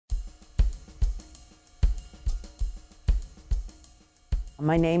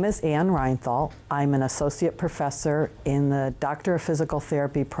My name is Ann Reinthal. I'm an associate professor in the Doctor of Physical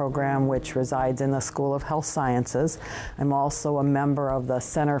Therapy program, which resides in the School of Health Sciences. I'm also a member of the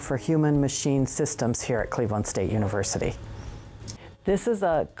Center for Human-Machine Systems here at Cleveland State University. This is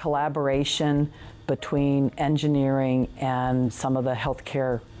a collaboration between engineering and some of the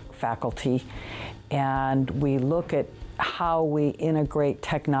healthcare faculty, and we look at how we integrate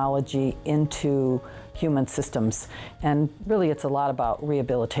technology into human systems. And really it's a lot about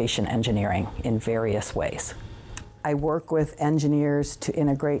rehabilitation engineering in various ways. I work with engineers to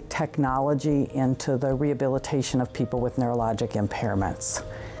integrate technology into the rehabilitation of people with neurologic impairments.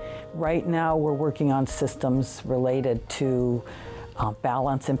 Right now we're working on systems related to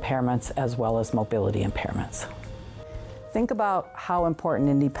balance impairments as well as mobility impairments. Think about how important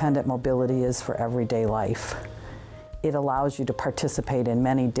independent mobility is for everyday life. It allows you to participate in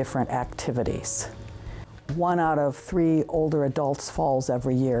many different activities. 1 out of 3 older adults falls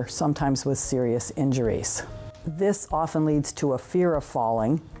every year, sometimes with serious injuries. This often leads to a fear of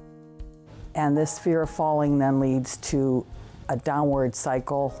falling, and this fear of falling then leads to a downward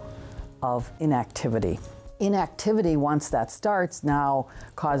cycle of inactivity. Inactivity, once that starts, now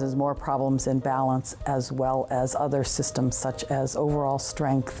causes more problems in balance as well as other systems such as overall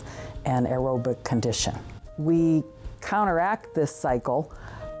strength and aerobic condition. We counteract this cycle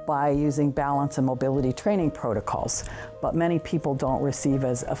by using balance and mobility training protocols, but many people don't receive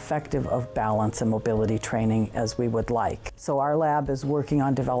as effective of balance and mobility training as we would like. So our lab is working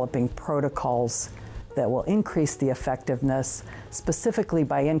on developing protocols that will increase the effectiveness, specifically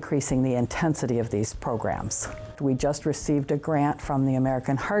by increasing the intensity of these programs. We just received a grant from the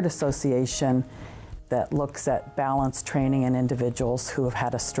American Heart Association that looks at balance training in individuals who have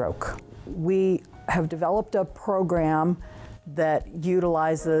had a stroke. We have developed a program that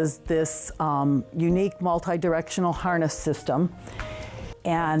utilizes this unique multi-directional harness system,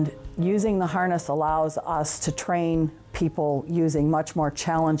 and using the harness allows us to train people using much more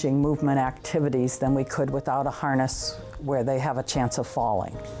challenging movement activities than we could without a harness where they have a chance of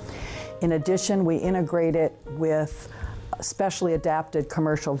falling. In addition, we integrate it with specially adapted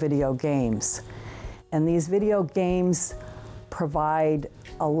commercial video games, and these video games provide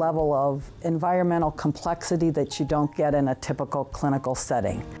a level of environmental complexity that you don't get in a typical clinical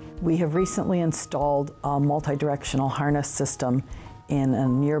setting. We have recently installed a multi-directional harness system in a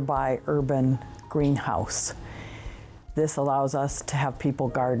nearby urban greenhouse. This allows us to have people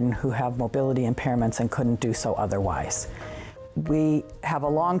garden who have mobility impairments and couldn't do so otherwise. We have a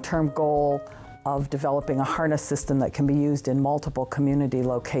long-term goal of developing a harness system that can be used in multiple community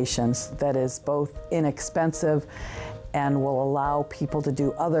locations that is both inexpensive and will allow people to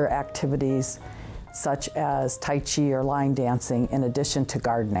do other activities such as Tai Chi or line dancing in addition to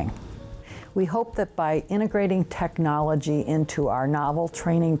gardening. We hope that by integrating technology into our novel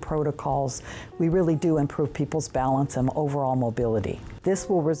training protocols, we really do improve people's balance and overall mobility. This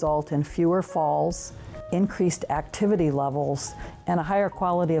will result in fewer falls, increased activity levels, and a higher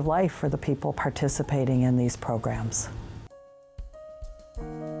quality of life for the people participating in these programs.